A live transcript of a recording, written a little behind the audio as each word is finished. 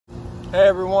Hey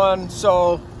everyone,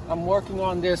 so I'm working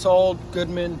on this old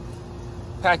Goodman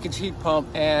package heat pump,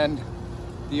 and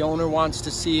the owner wants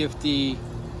to see if the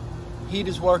heat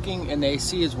is working and the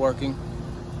AC is working.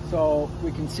 So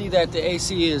we can see that the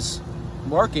AC is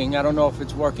working. I don't know if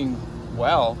it's working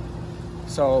well.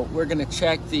 So we're gonna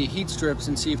check the heat strips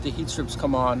and see if the heat strips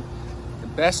come on. The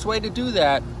best way to do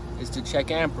that is to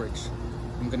check amperage.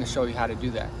 I'm gonna show you how to do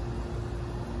that.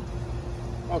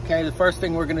 Okay, the first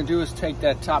thing we're gonna do is take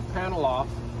that top panel off.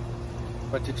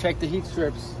 But to check the heat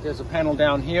strips, there's a panel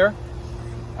down here.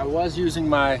 I was using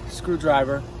my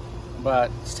screwdriver, but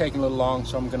it's taking a little long,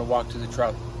 so I'm gonna walk to the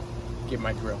truck, get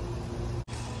my drill.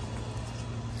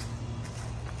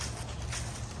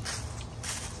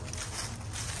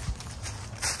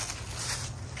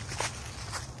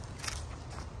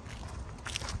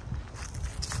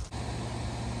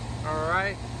 All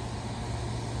right,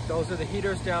 those are the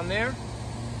heaters down there.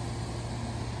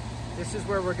 This is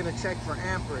where we're gonna check for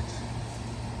amperage.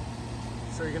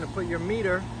 So you're gonna put your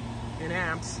meter in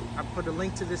amps. I put a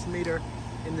link to this meter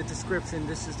in the description.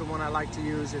 This is the one I like to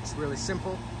use. It's really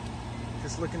simple.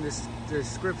 Just look in this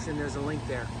description, there's a link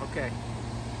there. Okay.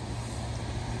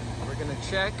 We're gonna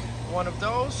check one of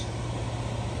those,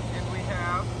 and we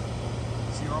have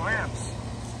 0 amps.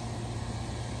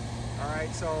 All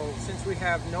right, so since we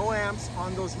have no amps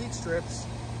on those heat strips,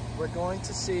 we're going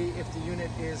to see if the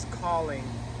unit is calling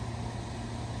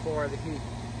for the heat.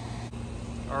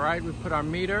 All right, we put our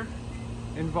meter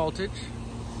in voltage.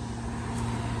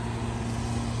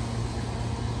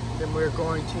 Then we're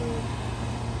going to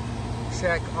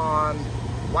check on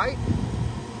white.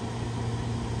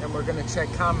 And we're gonna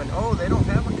check common. Oh, they don't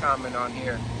have a common on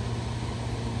here.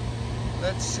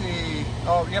 Let's see.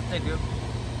 Oh, yep, they do.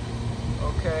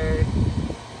 Okay,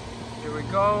 here we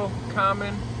go,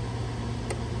 common.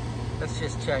 Let's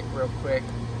just check real quick.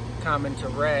 Common to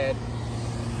red.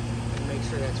 Make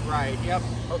sure that's right. Yep.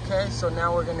 Okay, so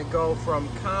now we're gonna go from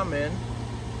common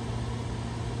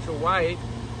to white,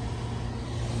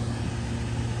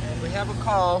 and we have a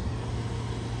call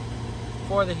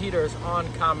for the heaters on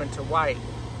common to white.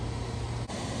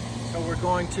 So we're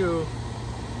going to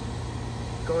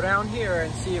go down here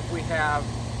and see if we have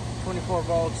 24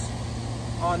 volts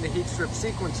on the heat strip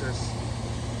sequencers.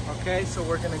 Okay, so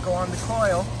we're gonna go on the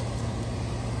coil.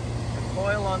 The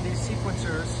coil on these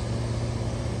sequencers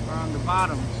on the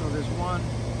bottom. So there's one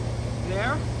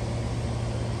there,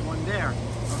 one there,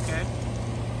 okay?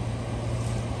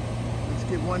 Let's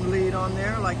get one lead on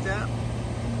there like that.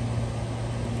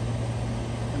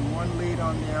 And one lead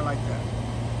on there like that.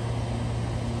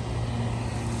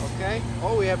 Okay,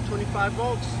 oh, we have 25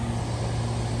 volts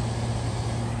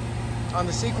on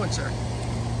the sequencer.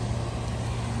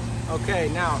 Okay,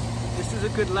 now, this is a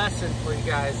good lesson for you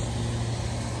guys.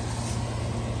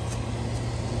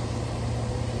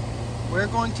 We're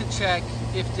going to check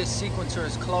if this sequencer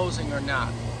is closing or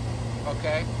not,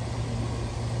 okay?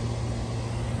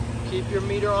 Keep your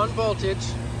meter on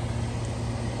voltage.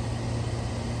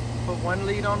 Put one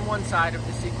lead on one side of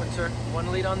the sequencer,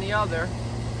 one lead on the other.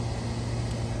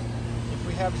 If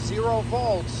we have 0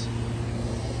 volts,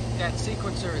 that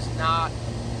sequencer is not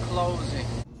closing.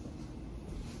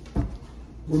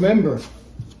 Remember,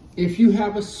 if you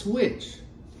have a switch,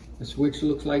 the switch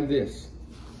looks like this.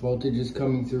 Voltage is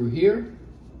coming through here.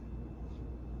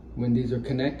 When these are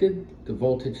connected, the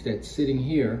voltage that's sitting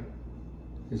here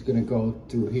is gonna go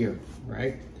through here,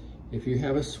 right? If you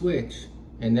have a switch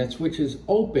and that switch is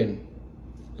open,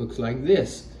 looks like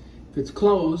this. If it's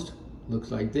closed, looks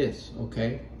like this,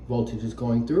 okay? Voltage is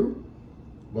going through,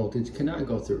 voltage cannot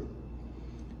go through.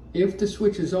 If the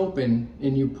switch is open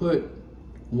and you put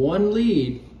one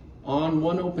lead on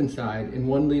one open side and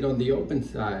one lead on the open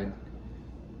side,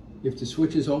 if the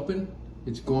switch is open,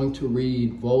 it's going to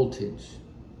read voltage.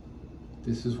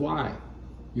 This is why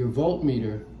your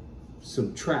voltmeter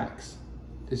subtracts.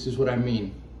 This is what I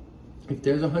mean. If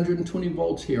there's 120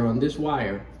 volts here on this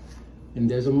wire, and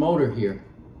there's a motor here,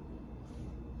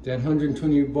 that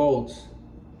 120 volts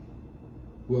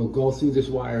will go through this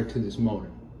wire to this motor.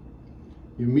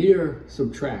 Your meter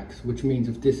subtracts, which means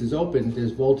if this is open,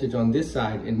 there's voltage on this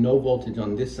side and no voltage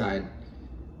on this side.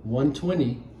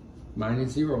 120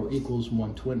 minus 0 equals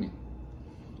 120.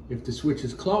 If the switch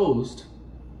is closed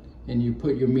and you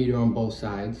put your meter on both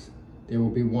sides, there will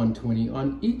be 120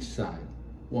 on each side.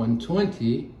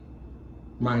 120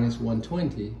 minus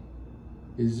 120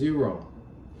 is 0.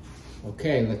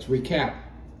 Okay, let's recap.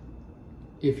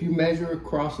 If you measure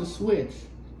across a switch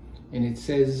and it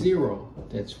says 0,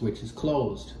 that switch is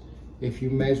closed. If you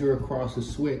measure across a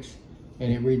switch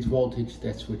and it reads voltage,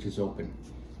 that switch is open.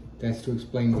 That's to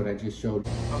explain what I just showed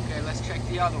you. Okay, let's check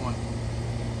the other one.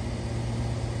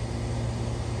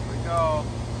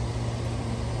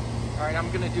 All right,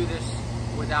 I'm gonna do this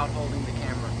without holding the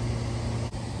camera.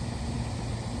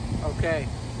 Okay,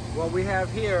 what we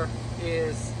have here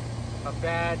is a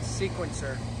bad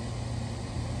sequencer.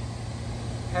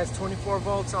 It has 24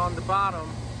 volts on the bottom,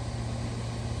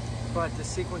 but the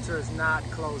sequencer is not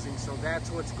closing, so that's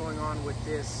what's going on with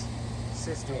this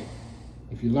system.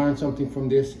 If you learned something from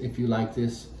this, if you like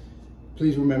this,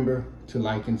 please remember to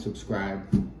like and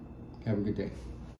subscribe. Have a good day.